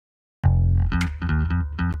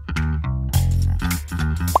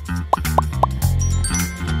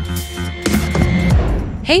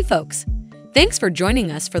Hey folks! Thanks for joining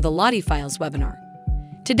us for the LottieFiles webinar.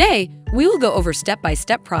 Today, we will go over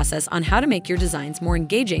step-by-step process on how to make your designs more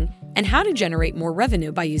engaging and how to generate more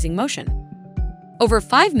revenue by using motion. Over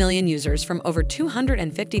 5 million users from over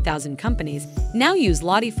 250,000 companies now use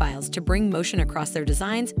LottieFiles to bring motion across their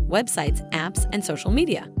designs, websites, apps, and social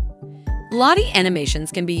media. Lottie animations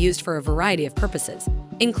can be used for a variety of purposes,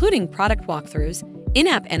 including product walkthroughs,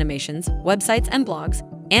 in-app animations, websites and blogs,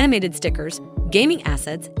 animated stickers, gaming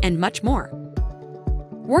assets, and much more.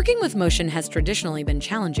 Working with motion has traditionally been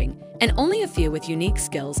challenging, and only a few with unique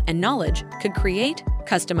skills and knowledge could create,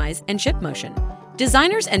 customize, and ship motion.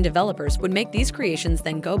 Designers and developers would make these creations,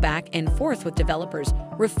 then go back and forth with developers,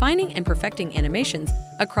 refining and perfecting animations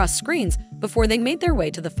across screens before they made their way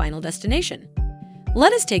to the final destination.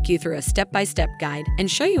 Let us take you through a step-by-step guide and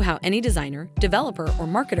show you how any designer, developer, or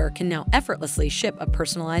marketer can now effortlessly ship a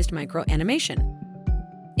personalized micro animation.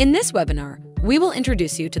 In this webinar, we will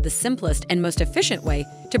introduce you to the simplest and most efficient way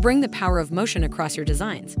to bring the power of motion across your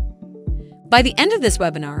designs. By the end of this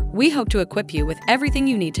webinar, we hope to equip you with everything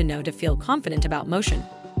you need to know to feel confident about motion.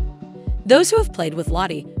 Those who have played with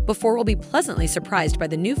Lottie before will be pleasantly surprised by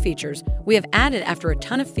the new features we have added after a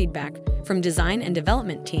ton of feedback from design and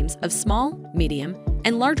development teams of small, medium,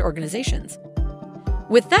 and large organizations.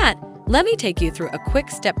 With that, let me take you through a quick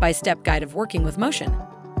step-by-step guide of working with motion.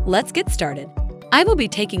 Let's get started. I will be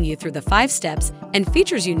taking you through the 5 steps and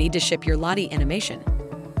features you need to ship your Lottie animation.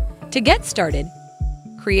 To get started,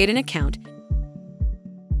 create an account,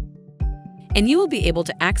 and you will be able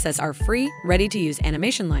to access our free, ready-to-use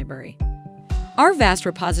animation library. Our vast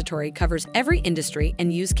repository covers every industry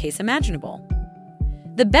and use case imaginable.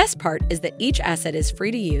 The best part is that each asset is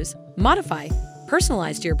free to use, modify,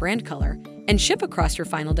 personalize to your brand color, and ship across your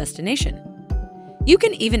final destination. You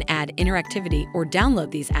can even add interactivity or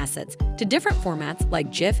download these assets to different formats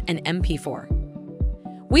like GIF and MP4.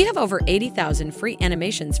 We have over 80,000 free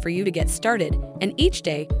animations for you to get started, and each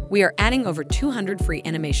day we are adding over 200 free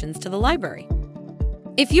animations to the library.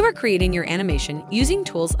 If you are creating your animation using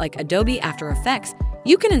tools like Adobe After Effects,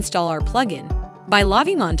 you can install our plugin by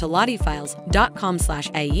logging on to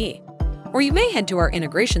LottieFiles.com/AE, or you may head to our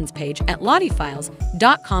integrations page at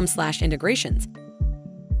LottieFiles.com/integrations.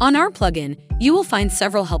 On our plugin, you will find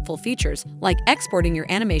several helpful features like exporting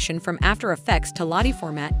your animation from After Effects to Lottie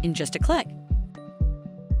format in just a click.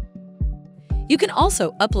 You can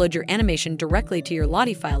also upload your animation directly to your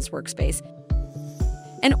LottieFiles workspace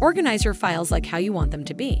and organize your files like how you want them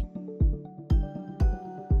to be.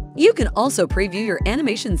 You can also preview your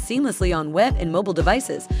animations seamlessly on web and mobile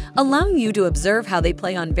devices, allowing you to observe how they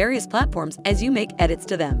play on various platforms as you make edits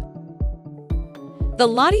to them. The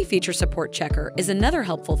Lottie Feature Support Checker is another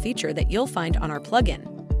helpful feature that you'll find on our plugin.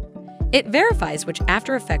 It verifies which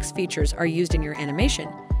After Effects features are used in your animation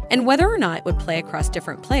and whether or not it would play across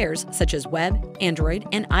different players such as web, Android,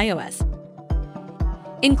 and iOS.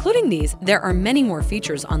 Including these, there are many more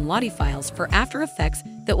features on LottieFiles for After Effects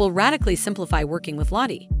that will radically simplify working with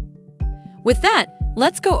Lottie. With that,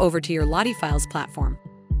 let's go over to your LottieFiles platform.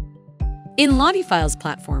 In LottieFiles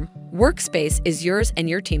platform, Workspace is yours and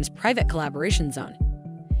your team's private collaboration zone.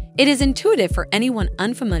 It is intuitive for anyone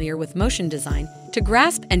unfamiliar with motion design to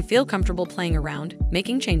grasp and feel comfortable playing around,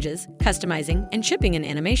 making changes, customizing, and shipping an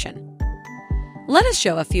animation. Let us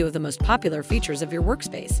show a few of the most popular features of your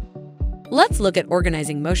workspace. Let's look at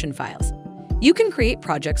organizing motion files. You can create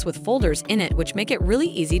projects with folders in it which make it really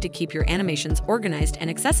easy to keep your animations organized and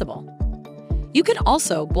accessible. You can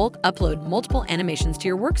also bulk upload multiple animations to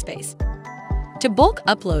your workspace. To bulk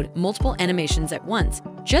upload multiple animations at once,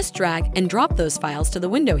 just drag and drop those files to the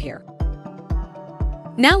window here.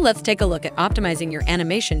 Now let's take a look at optimizing your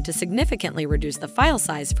animation to significantly reduce the file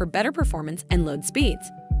size for better performance and load speeds.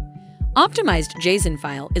 Optimized JSON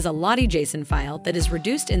file is a Lottie JSON file that is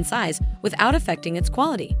reduced in size without affecting its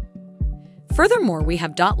quality. Furthermore, we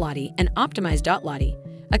have .lottie and optimized .lottie,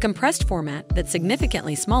 a compressed format that's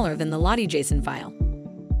significantly smaller than the Lottie JSON file.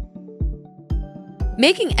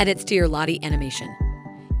 Making edits to your Lottie animation.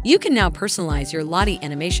 You can now personalize your Lottie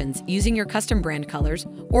animations using your custom brand colors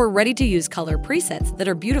or ready-to-use color presets that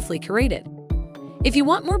are beautifully curated. If you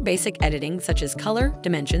want more basic editing such as color,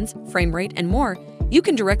 dimensions, frame rate, and more, you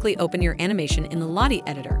can directly open your animation in the Lottie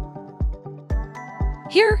Editor.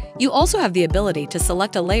 Here, you also have the ability to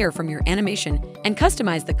select a layer from your animation and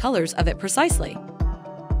customize the colors of it precisely.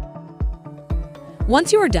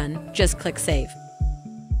 Once you are done, just click Save.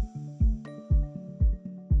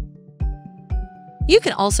 You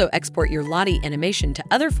can also export your Lottie animation to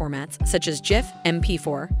other formats such as GIF,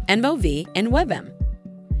 MP4, MOV, and WebM.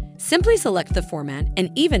 Simply select the format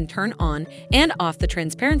and even turn on and off the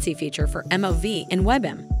transparency feature for MOV and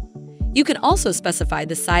WebM. You can also specify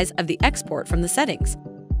the size of the export from the settings.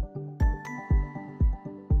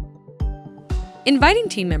 Inviting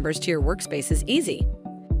team members to your workspace is easy.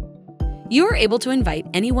 You are able to invite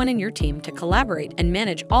anyone in your team to collaborate and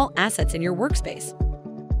manage all assets in your workspace.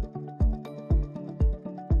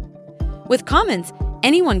 With comments,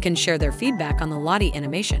 anyone can share their feedback on the Lottie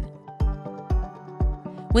animation.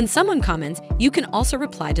 When someone comments, you can also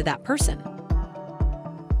reply to that person.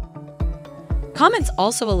 Comments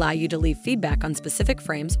also allow you to leave feedback on specific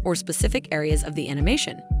frames or specific areas of the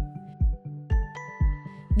animation.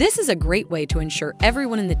 This is a great way to ensure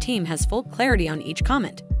everyone in the team has full clarity on each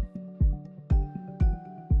comment.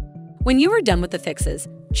 When you are done with the fixes,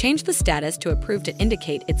 change the status to approve to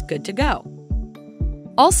indicate it's good to go.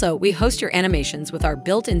 Also, we host your animations with our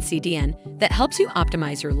built-in CDN that helps you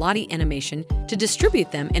optimize your Lottie animation to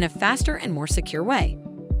distribute them in a faster and more secure way.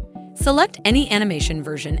 Select any animation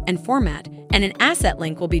version and format, and an asset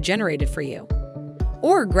link will be generated for you.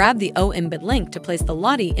 Or grab the embed link to place the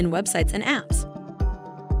Lottie in websites and apps.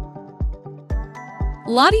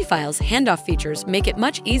 LottieFiles Handoff features make it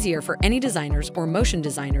much easier for any designers or motion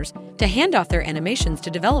designers to hand off their animations to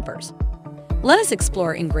developers. Let us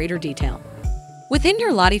explore in greater detail. Within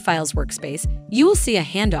your LottieFiles workspace, you will see a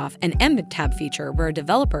Handoff and Embed tab feature where a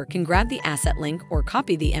developer can grab the asset link or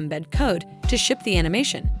copy the embed code to ship the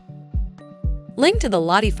animation. Link to the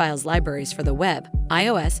LottieFiles libraries for the web,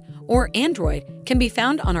 iOS, or Android can be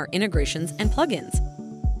found on our integrations and plugins.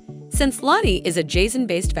 Since Lottie is a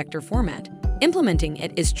JSON-based vector format, implementing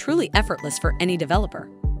it is truly effortless for any developer.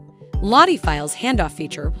 LottieFiles Handoff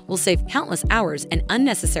feature will save countless hours and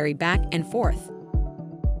unnecessary back and forth.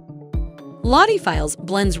 LottieFiles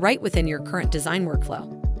blends right within your current design workflow.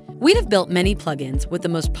 We have built many plugins with the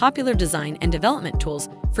most popular design and development tools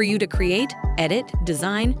for you to create, edit,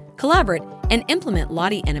 design, collaborate, and implement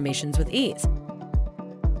Lottie animations with ease.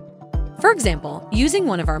 For example, using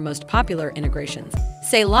one of our most popular integrations,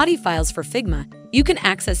 say LottieFiles for Figma, you can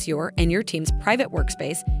access your and your team's private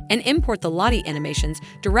workspace and import the Lottie animations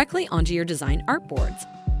directly onto your design artboards.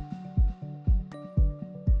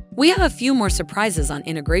 We have a few more surprises on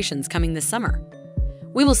integrations coming this summer.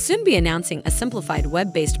 We will soon be announcing a simplified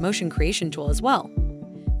web-based motion creation tool as well.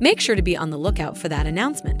 Make sure to be on the lookout for that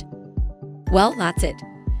announcement. Well, that's it.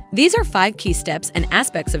 These are 5 key steps and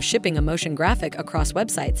aspects of shipping a motion graphic across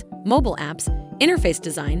websites, mobile apps, interface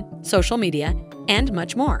design, social media, and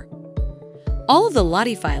much more. All of the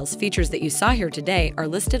LottieFiles features that you saw here today are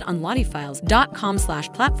listed on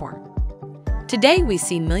LottieFiles.com/platform. Today, we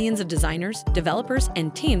see millions of designers, developers,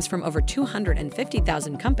 and teams from over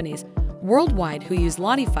 250,000 companies worldwide who use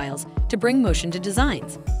LottieFiles to bring motion to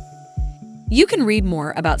designs. You can read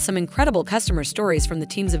more about some incredible customer stories from the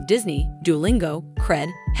teams of Disney, Duolingo, Cred,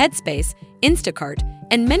 Headspace, Instacart,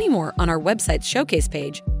 and many more on our website's showcase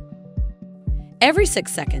page. Every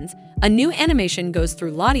 6 seconds, a new animation goes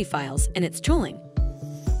through LottieFiles and its tooling.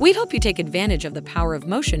 We hope you take advantage of the power of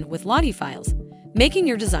motion with LottieFiles, making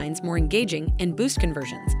your designs more engaging and boost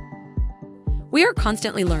conversions. We are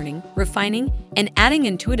constantly learning, refining, and adding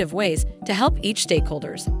intuitive ways to help each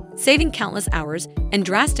stakeholders, saving countless hours and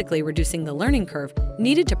drastically reducing the learning curve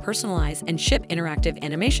needed to personalize and ship interactive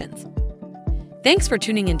animations. Thanks for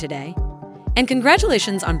tuning in today, and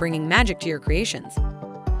congratulations on bringing magic to your creations.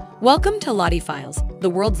 Welcome to LottieFiles, the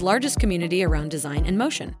world's largest community around design and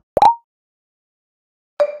motion.